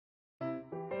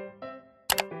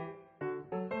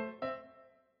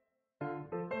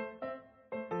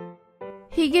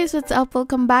Hey guys, what's up?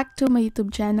 Welcome back to my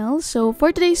YouTube channel. So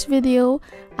for today's video,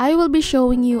 I will be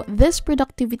showing you this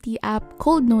productivity app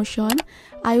called Notion.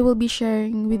 I will be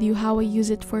sharing with you how I use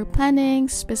it for planning,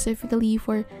 specifically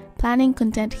for planning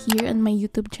content here on my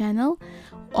YouTube channel,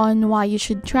 on why you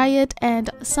should try it, and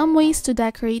some ways to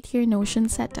decorate your Notion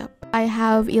setup. I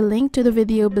have a link to the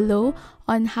video below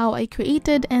on how I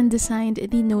created and designed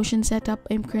the Notion setup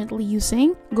I'm currently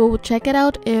using. Go check it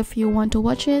out if you want to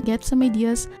watch it, get some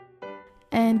ideas.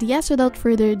 And yes, without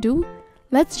further ado,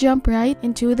 let's jump right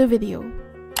into the video.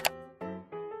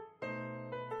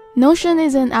 Notion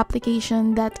is an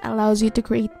application that allows you to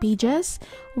create pages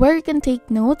where you can take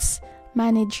notes,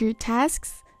 manage your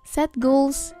tasks, set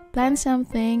goals, plan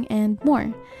something, and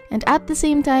more. And at the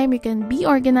same time, you can be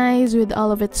organized with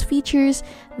all of its features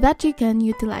that you can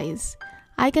utilize.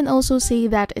 I can also say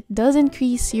that it does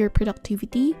increase your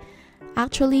productivity.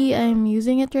 Actually, I'm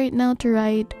using it right now to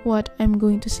write what I'm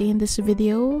going to say in this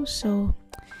video, so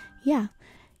yeah.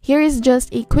 Here is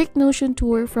just a quick Notion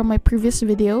tour from my previous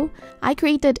video. I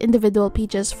created individual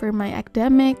pages for my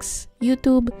academics,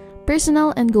 YouTube,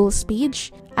 personal, and goals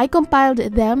page. I compiled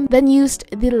them, then used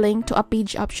the link to a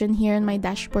page option here on my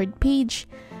dashboard page.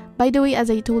 By the way,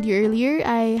 as I told you earlier,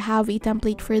 I have a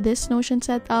template for this Notion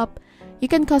setup. You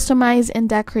can customize and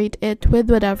decorate it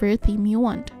with whatever theme you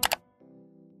want.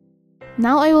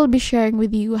 Now I will be sharing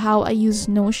with you how I use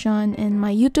Notion in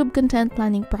my YouTube content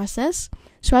planning process.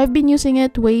 So I've been using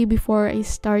it way before I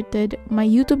started my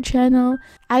YouTube channel.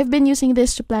 I've been using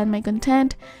this to plan my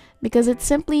content because it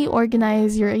simply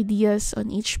organizes your ideas on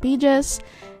each pages.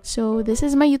 So this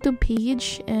is my YouTube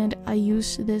page and I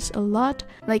use this a lot.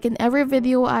 Like in every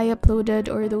video I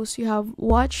uploaded or those you have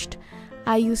watched,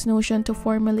 I use Notion to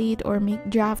formulate or make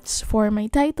drafts for my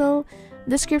title,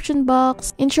 description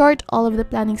box. In short, all of the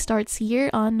planning starts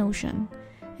here on Notion.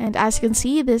 And as you can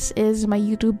see, this is my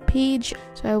YouTube page.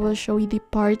 So I will show you the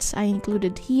parts I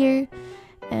included here.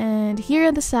 And here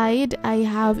on the side, I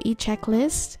have a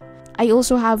checklist. I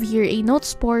also have here a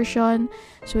notes portion.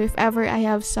 So if ever I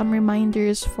have some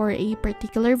reminders for a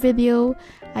particular video,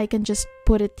 I can just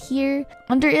put it here.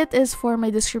 Under it is for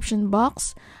my description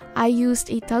box. I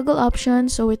used a toggle option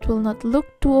so it will not look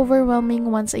too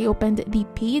overwhelming once I opened the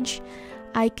page.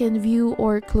 I can view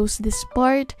or close this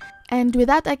part, and with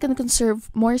that I can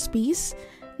conserve more space.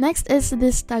 Next is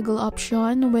this toggle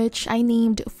option, which I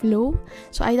named flow.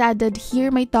 So I added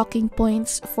here my talking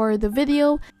points for the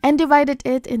video and divided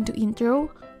it into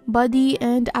intro, body,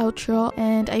 and outro,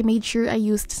 and I made sure I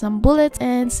used some bullets,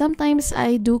 and sometimes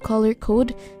I do color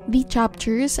code the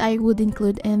chapters I would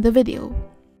include in the video.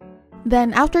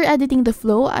 Then after editing the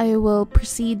flow, I will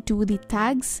proceed to the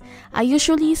tags. I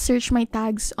usually search my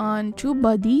tags on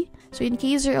TubeBuddy. So in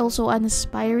case you're also an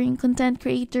aspiring content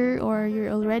creator or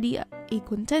you're already a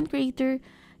content creator,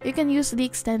 you can use the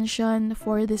extension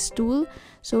for this tool.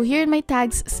 So here in my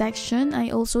tags section, I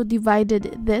also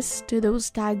divided this to those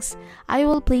tags I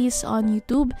will place on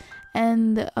YouTube,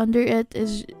 and under it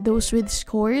is those with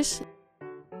scores.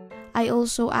 I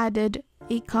also added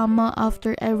a comma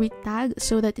after every tag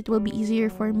so that it will be easier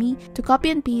for me to copy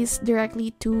and paste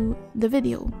directly to the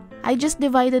video. I just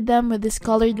divided them with this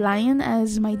colored line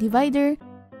as my divider.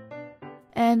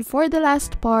 And for the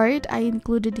last part, I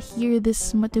included here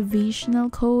this motivational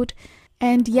quote.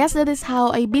 And yes, that is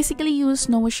how I basically use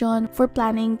Notion for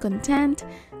planning content.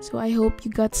 So I hope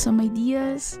you got some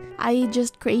ideas. I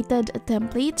just created a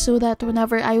template so that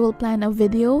whenever I will plan a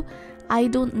video, I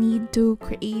don't need to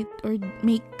create or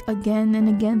make again and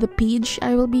again the page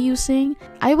I will be using.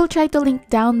 I will try to link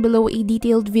down below a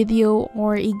detailed video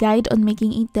or a guide on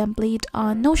making a template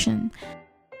on Notion.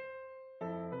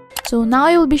 So now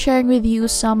I will be sharing with you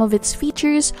some of its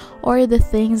features or the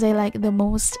things I like the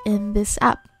most in this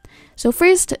app. So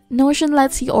first, Notion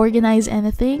lets you organize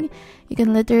anything. You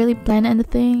can literally plan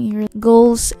anything, your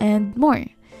goals, and more.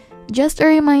 Just a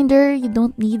reminder, you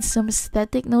don't need some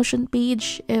aesthetic Notion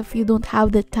page if you don't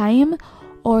have the time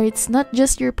or it's not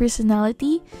just your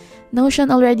personality. Notion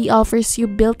already offers you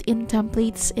built-in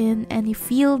templates in any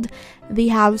field. They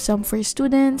have some for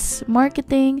students,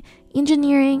 marketing,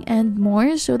 engineering, and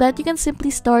more so that you can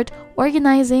simply start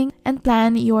organizing and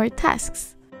plan your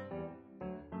tasks.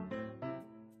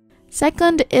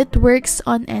 Second, it works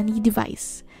on any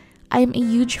device. I'm a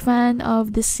huge fan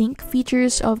of the sync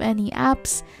features of any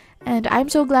apps, and I'm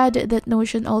so glad that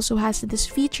Notion also has this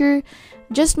feature.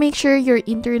 Just make sure your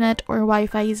internet or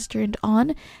Wi-Fi is turned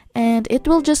on and it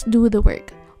will just do the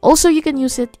work. Also, you can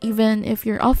use it even if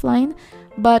you're offline,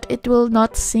 but it will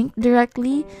not sync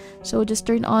directly. So just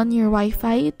turn on your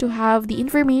Wi-Fi to have the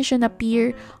information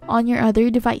appear on your other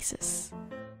devices.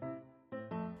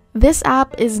 This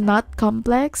app is not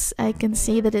complex. I can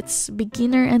say that it's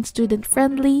beginner and student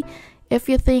friendly. If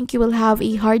you think you will have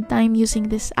a hard time using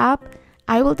this app,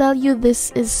 I will tell you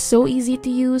this is so easy to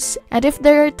use, and if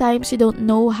there are times you don't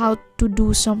know how to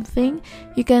do something,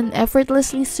 you can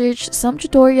effortlessly search some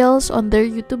tutorials on their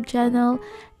YouTube channel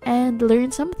and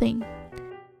learn something.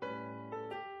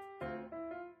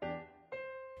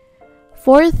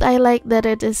 Fourth, I like that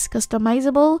it is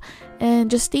customizable, and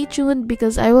just stay tuned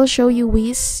because I will show you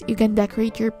ways you can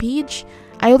decorate your page.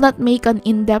 I will not make an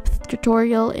in-depth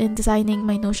tutorial in designing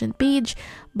my Notion page,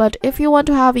 but if you want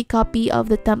to have a copy of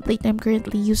the template I'm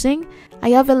currently using, I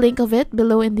have a link of it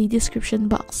below in the description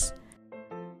box.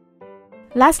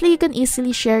 Lastly, you can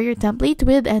easily share your template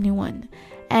with anyone.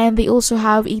 And they also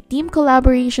have a team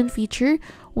collaboration feature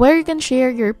where you can share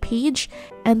your page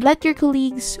and let your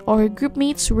colleagues or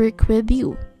groupmates work with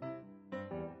you.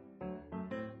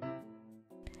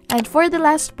 And for the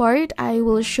last part, I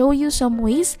will show you some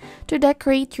ways to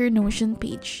decorate your Notion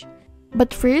page.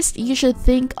 But first, you should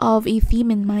think of a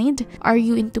theme in mind. Are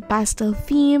you into pastel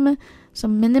theme,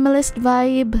 some minimalist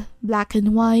vibe, black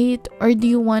and white, or do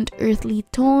you want earthly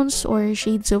tones or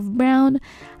shades of brown?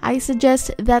 I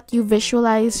suggest that you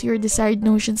visualize your desired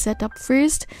Notion setup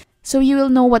first so you will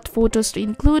know what photos to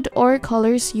include or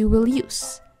colors you will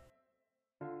use.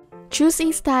 Choose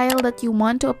a style that you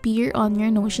want to appear on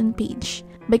your Notion page.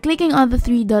 By clicking on the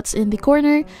three dots in the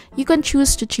corner, you can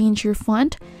choose to change your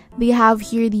font. They have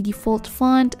here the default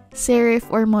font,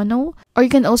 serif or mono, or you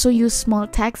can also use small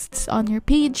texts on your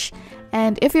page.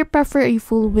 And if you prefer a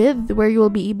full width where you will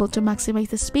be able to maximize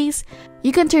the space,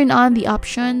 you can turn on the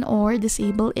option or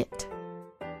disable it.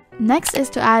 Next is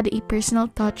to add a personal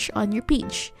touch on your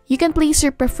page. You can place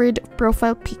your preferred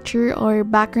profile picture or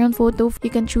background photo. You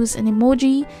can choose an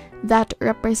emoji that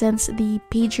represents the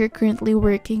page you're currently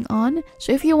working on.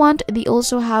 So if you want, they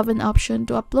also have an option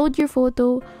to upload your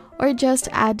photo or just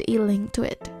add a link to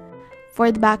it.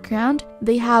 For the background,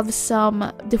 they have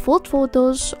some default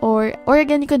photos or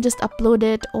again, you can just upload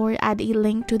it or add a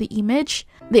link to the image.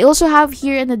 They also have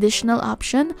here an additional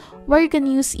option where you can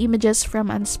use images from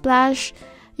Unsplash.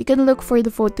 You can look for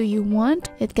the photo you want.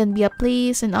 It can be a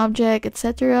place, an object,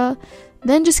 etc.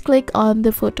 Then just click on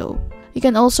the photo. You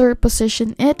can also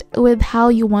position it with how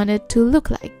you want it to look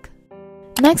like.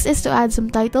 Next is to add some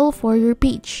title for your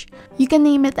page. You can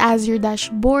name it as your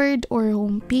dashboard or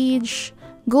home page,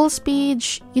 goals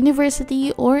page,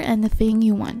 university, or anything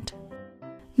you want.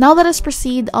 Now let us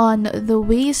proceed on the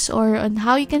ways or on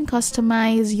how you can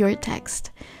customize your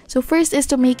text. So first is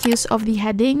to make use of the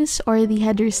headings or the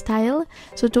header style.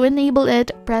 So to enable it,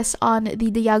 press on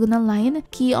the diagonal line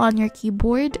key on your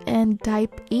keyboard and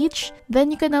type H.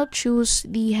 Then you can now choose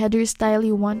the header style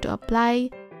you want to apply.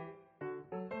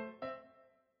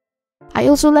 I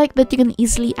also like that you can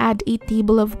easily add a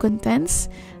table of contents.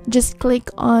 Just click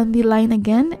on the line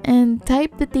again and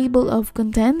type the table of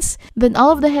contents. Then all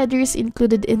of the headers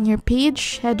included in your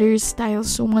page, headers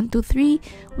styles 1, 2, 3,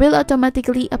 will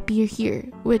automatically appear here,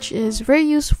 which is very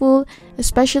useful,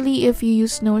 especially if you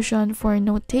use Notion for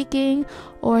note-taking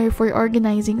or for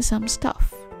organizing some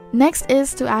stuff. Next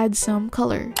is to add some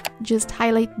color. Just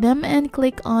highlight them and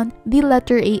click on the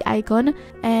letter A icon,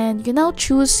 and you can now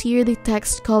choose here the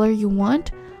text color you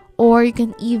want, or you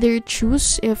can either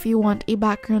choose if you want a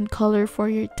background color for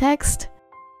your text.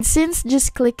 Since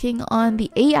just clicking on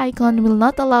the A icon will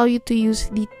not allow you to use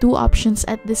the two options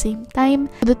at the same time,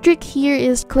 the trick here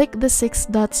is click the 6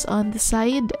 dots on the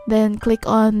side, then click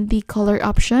on the color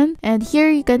option, and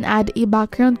here you can add a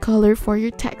background color for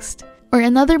your text. Or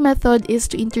another method is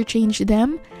to interchange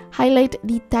them. Highlight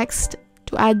the text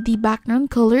to add the background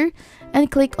color and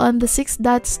click on the 6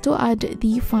 dots to add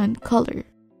the font color.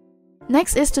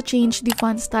 Next is to change the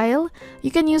font style.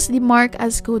 You can use the mark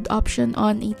as code option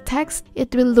on a text.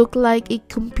 It will look like a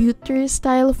computer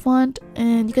style font,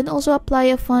 and you can also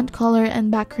apply a font color and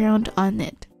background on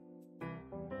it.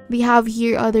 We have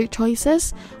here other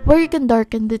choices where you can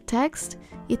darken the text,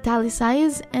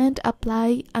 italicize, and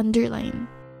apply underline.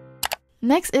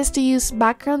 Next is to use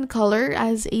background color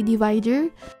as a divider.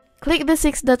 Click the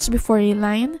 6 dots before a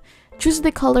line, choose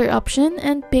the color option,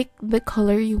 and pick the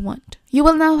color you want. You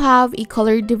will now have a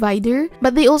color divider,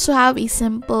 but they also have a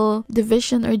simple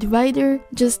division or divider.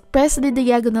 Just press the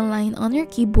diagonal line on your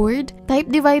keyboard, type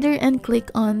divider, and click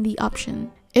on the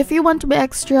option. If you want to be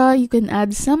extra, you can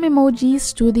add some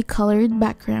emojis to the colored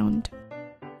background.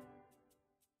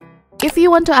 If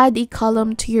you want to add a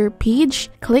column to your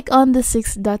page, click on the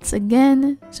 6 dots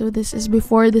again. So this is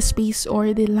before the space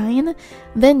or the line.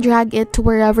 Then drag it to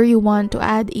wherever you want to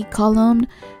add a column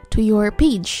to your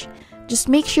page. Just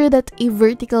make sure that a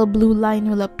vertical blue line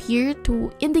will appear to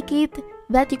indicate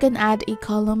that you can add a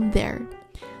column there.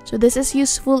 So this is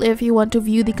useful if you want to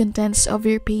view the contents of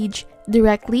your page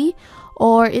directly,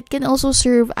 or it can also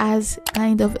serve as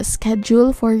kind of a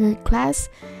schedule for your class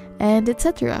and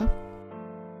etc.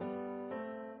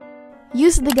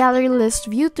 Use the gallery list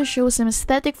view to show some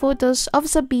aesthetic photos of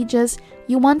subpages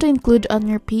you want to include on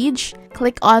your page.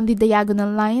 Click on the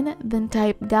diagonal line, then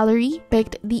type gallery.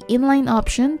 Pick the inline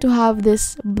option to have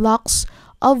these blocks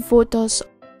of photos.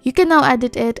 You can now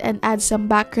edit it and add some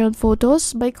background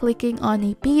photos by clicking on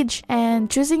a page and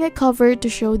choosing a cover to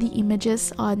show the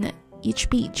images on each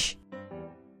page.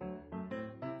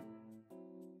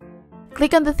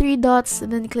 Click on the three dots,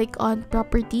 then click on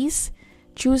Properties.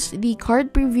 Choose the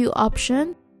card preview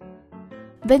option.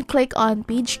 Then click on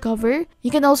page cover. You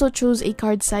can also choose a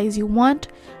card size you want,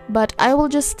 but I will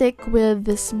just stick with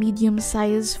this medium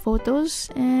size photos,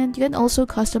 and you can also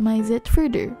customize it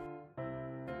further.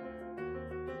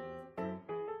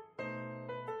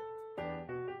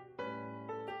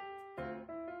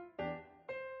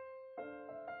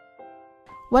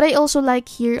 What I also like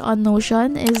here on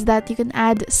Notion is that you can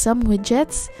add some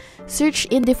widgets. Search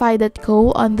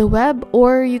indify.co on the web,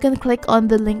 or you can click on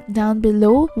the link down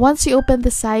below. Once you open the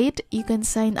site, you can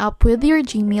sign up with your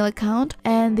Gmail account,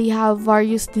 and they have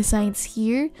various designs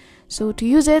here. So to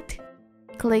use it,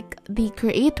 click the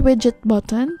create widget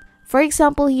button. For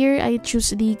example, here I choose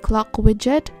the clock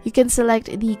widget. You can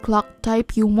select the clock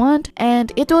type you want,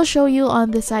 and it will show you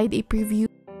on the side a preview.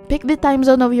 Pick the time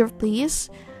zone of your place.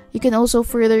 You can also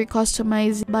further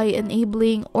customize by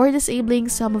enabling or disabling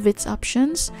some of its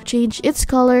options, change its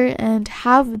color, and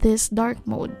have this dark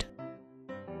mode.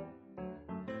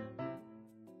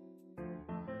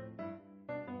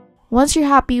 Once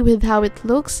you're happy with how it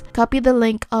looks, copy the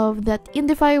link of that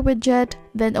Indify widget,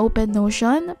 then open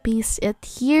Notion, paste it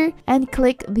here, and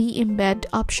click the embed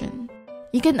option.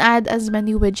 You can add as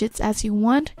many widgets as you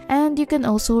want, and you can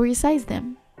also resize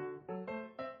them.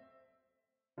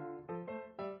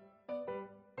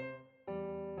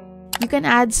 You can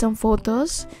add some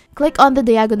photos. Click on the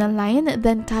diagonal line,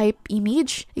 then type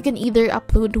image. You can either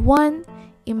upload one,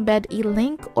 embed a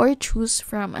link, or choose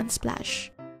from Unsplash.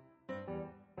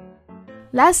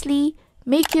 Lastly,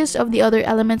 make use of the other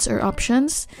elements or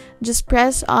options. Just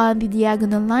press on the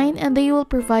diagonal line and they will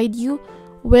provide you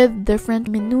with different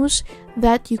menus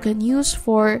that you can use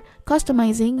for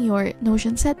customizing your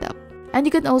Notion setup. And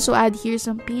you can also add here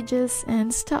some pages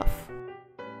and stuff.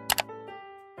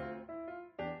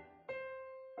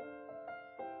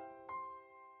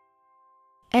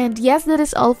 And yes, that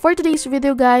is all for today's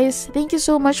video, guys. Thank you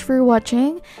so much for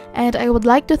watching, and I would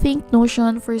like to thank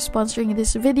Notion for sponsoring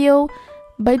this video.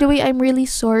 By the way, I'm really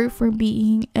sorry for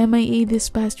being MIA this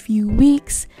past few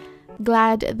weeks.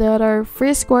 Glad that our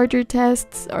first quarter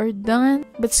tests are done,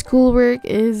 but schoolwork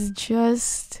is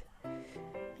just...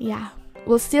 yeah.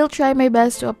 We'll still try my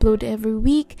best to upload every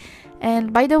week.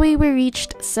 And by the way, we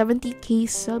reached 70k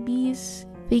subbies.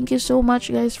 Thank you so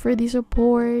much, guys, for the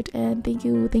support, and thank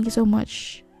you so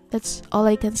much. That's all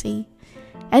I can say.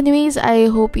 Anyways, I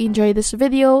hope you enjoyed this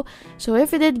video. So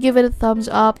if you did, give it a thumbs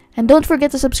up, and don't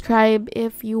forget to subscribe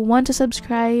if you want to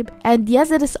subscribe. And yes,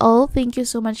 that is all. Thank you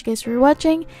so much, guys, for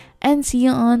watching, and see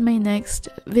you on my next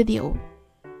video.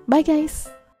 Bye, guys.